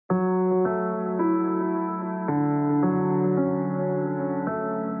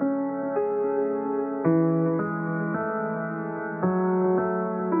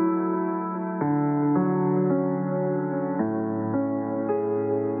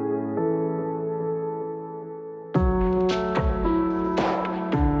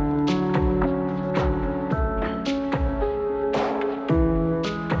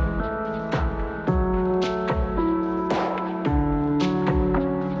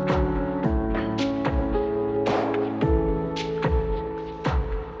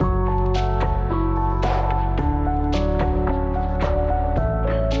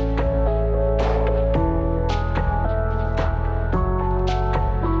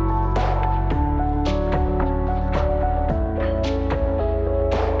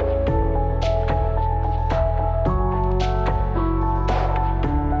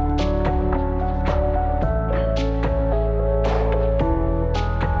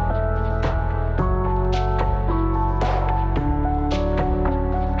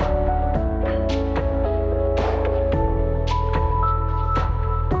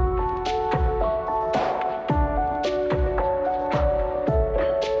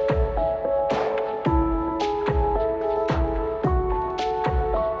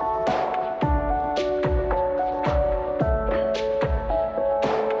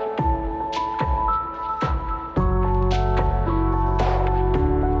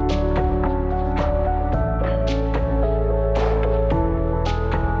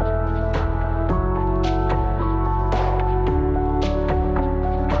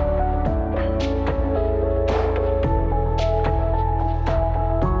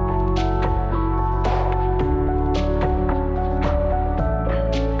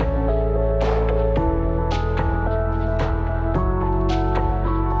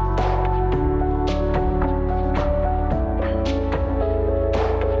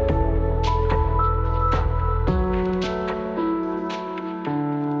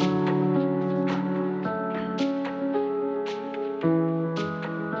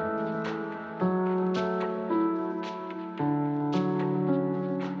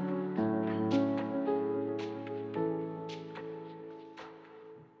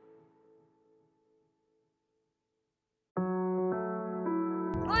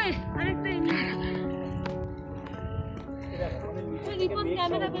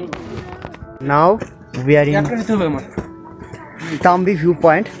Now we are in Thambi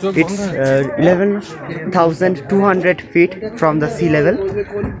viewpoint. It's 11,200 feet from the sea level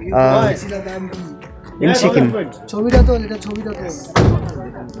in Sikkim.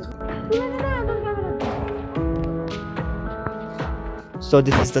 So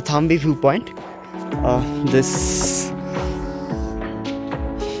this is the Thambi viewpoint. This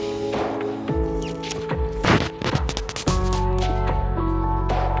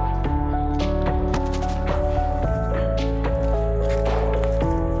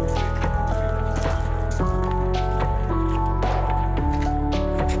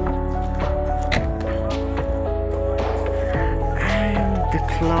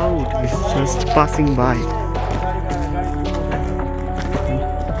cloud is just passing by.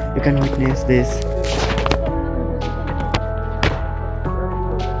 You can witness this.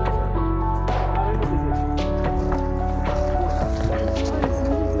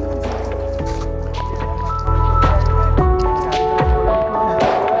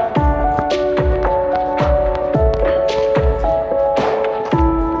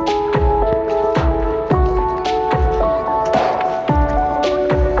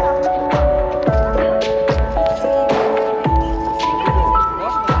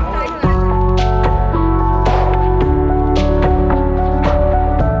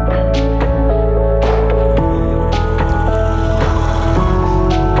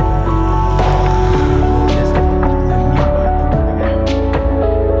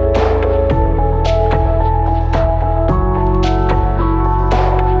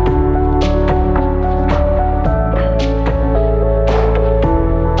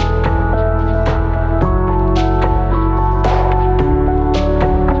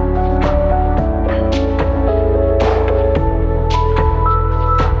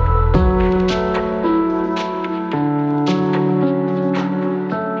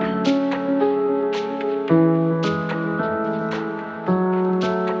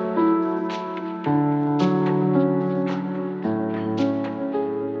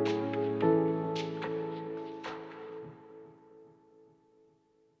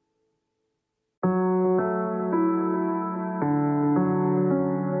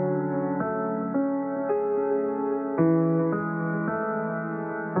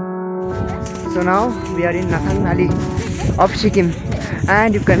 So now we are in Nathang Valley of Sikkim,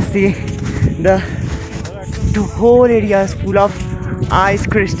 and you can see the whole area is full of ice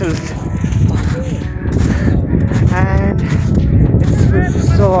crystals, and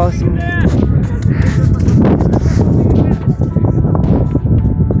it's so awesome.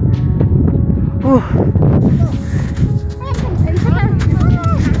 Whew.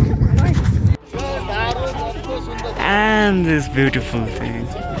 And this beautiful thing.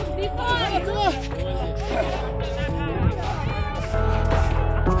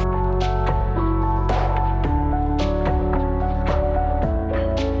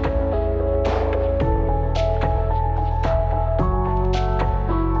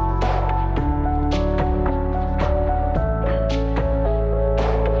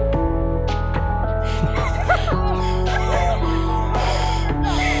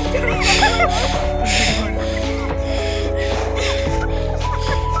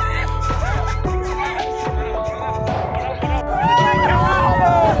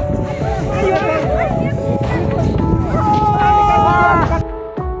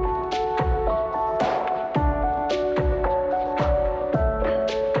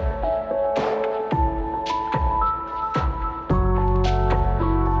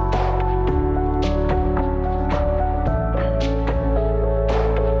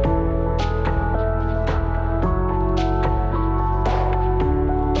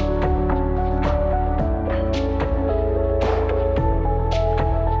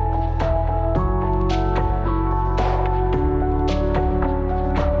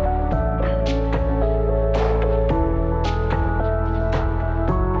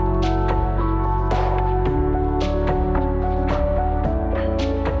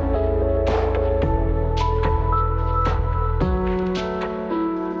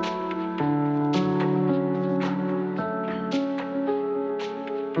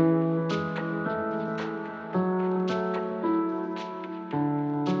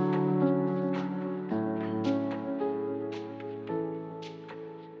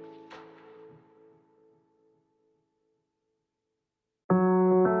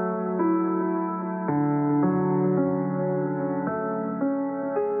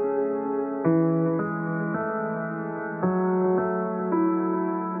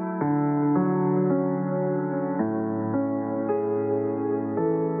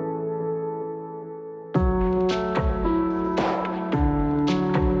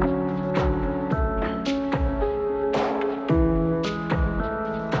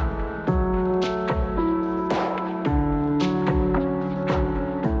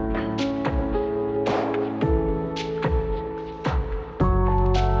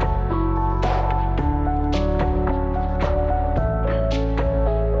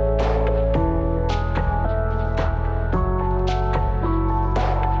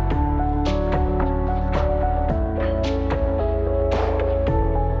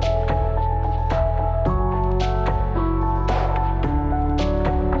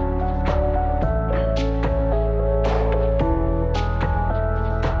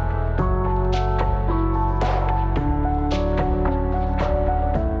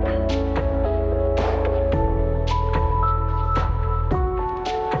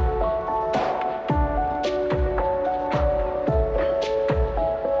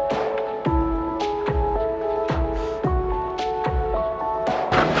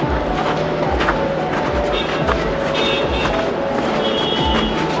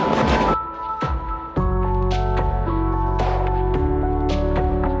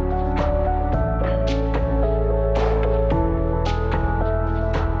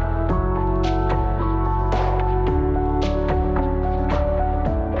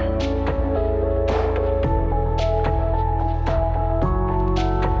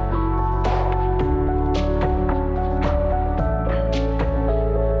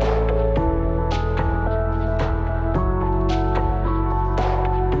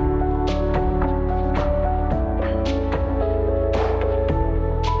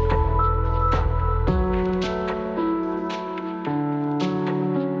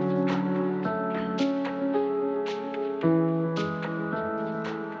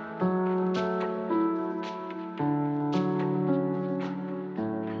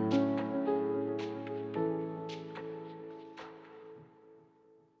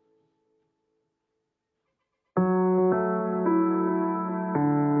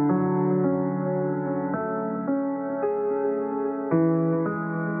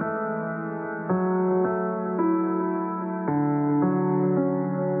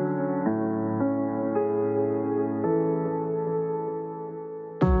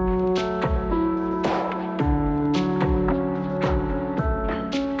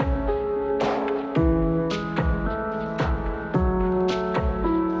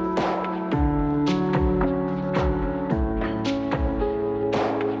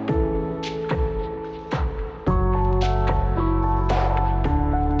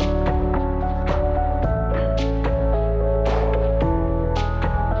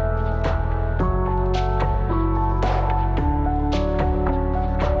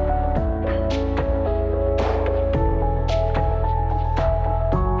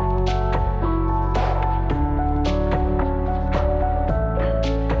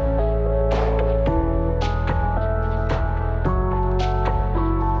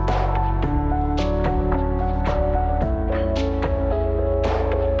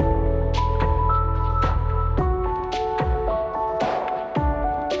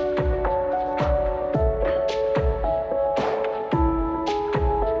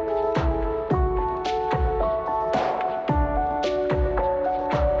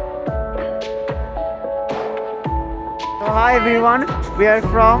 Hi everyone, we are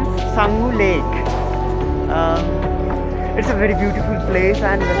from Tsomgo Lake. It's a very beautiful place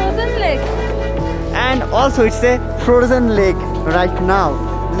Frozen lake. and also it's a frozen lake right now.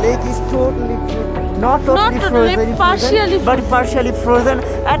 Lake is totally not totally frozen, partially but partially frozen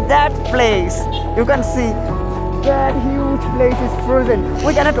at that place. You can see that huge place is frozen.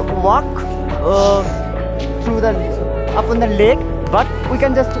 We cannot walk through the up on the lake, but we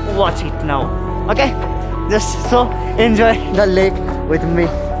can just watch it now. Okay, just so enjoy the lake with me.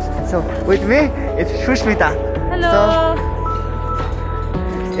 So with me it's Susmita. Hello.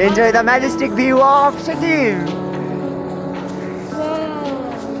 So enjoy the majestic view of Sikkim.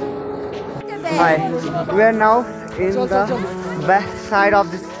 Hi, we are now in the back side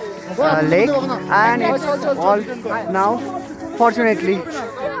of this lake, and it's all now fortunately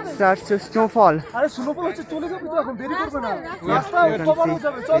starts to snowfall. Yeah, you can see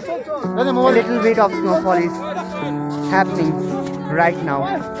a little bit of snowfall is happening right now,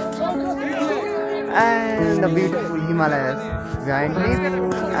 and the beautiful Himalayas behind me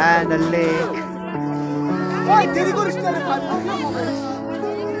and the lake.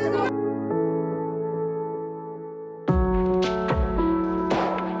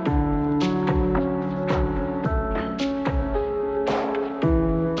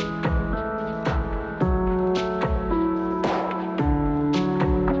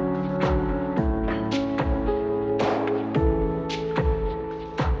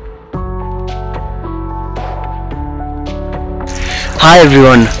 Hi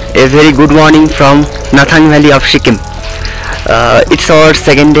everyone, a very good morning from Nathang Valley of Sikkim. It's our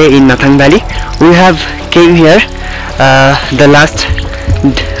second day in Nathang Valley. We have came here the last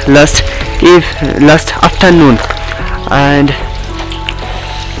afternoon, and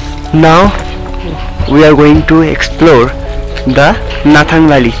now we are going to explore the Nathang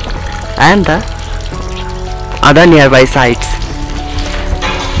Valley and the other nearby sites.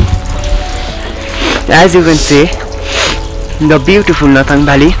 As you can see, the beautiful Nathang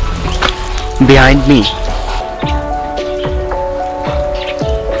Valley behind me.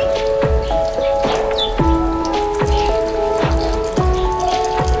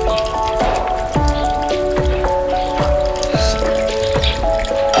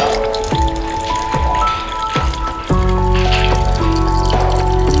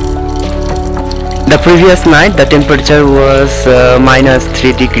 The previous night the temperature was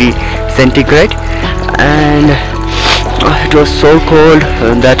 -3 degrees centigrade, and it was so cold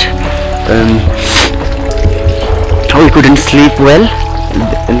that we couldn't sleep well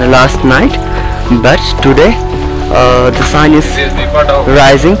in the last night. But today the sun is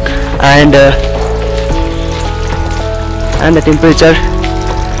rising, and the temperature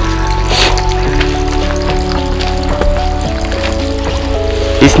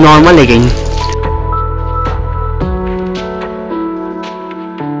is normal again.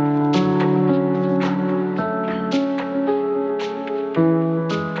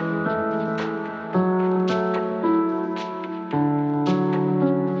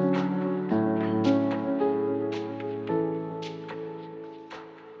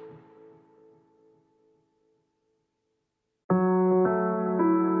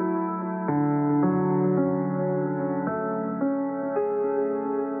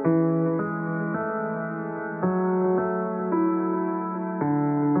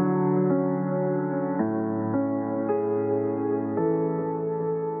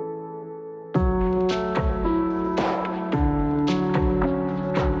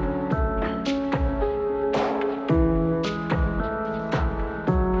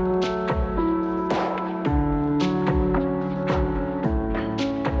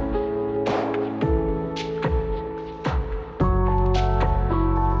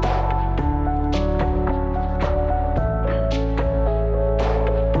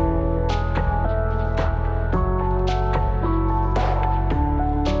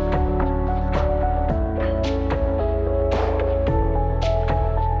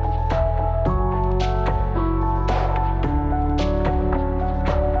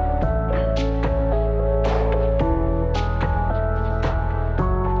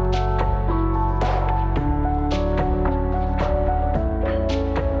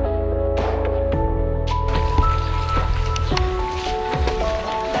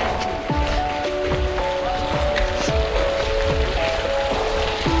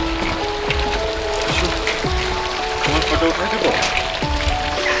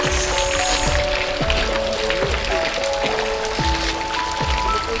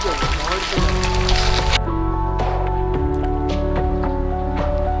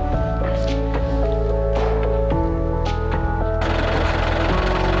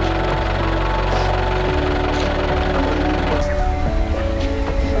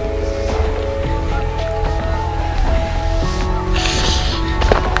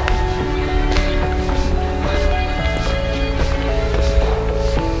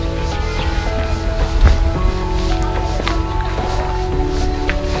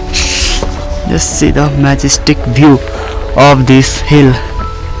 Just see the majestic view of this hill.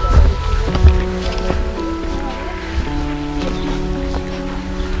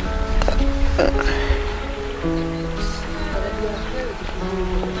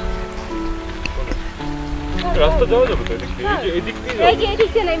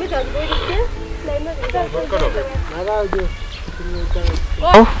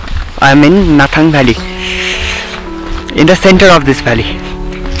 Oh, I'm in Nathang Valley. In the center of this valley,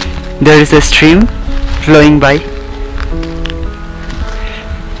 there is a stream flowing by,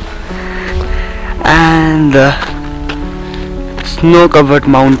 and the snow-covered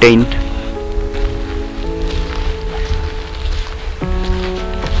mountain.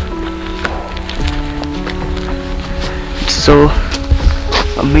 It's so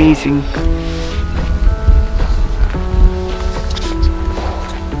amazing.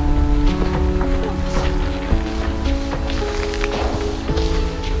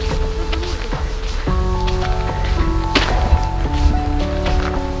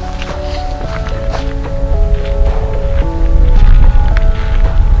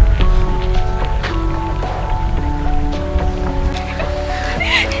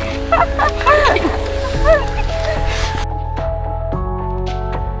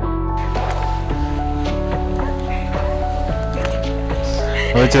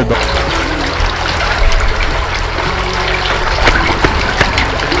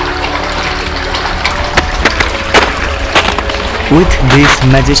 With this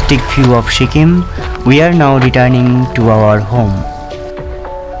majestic view of Sikkim, we are now returning to our home.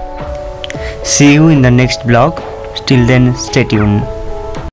 See you in the next vlog. Till then, stay tuned.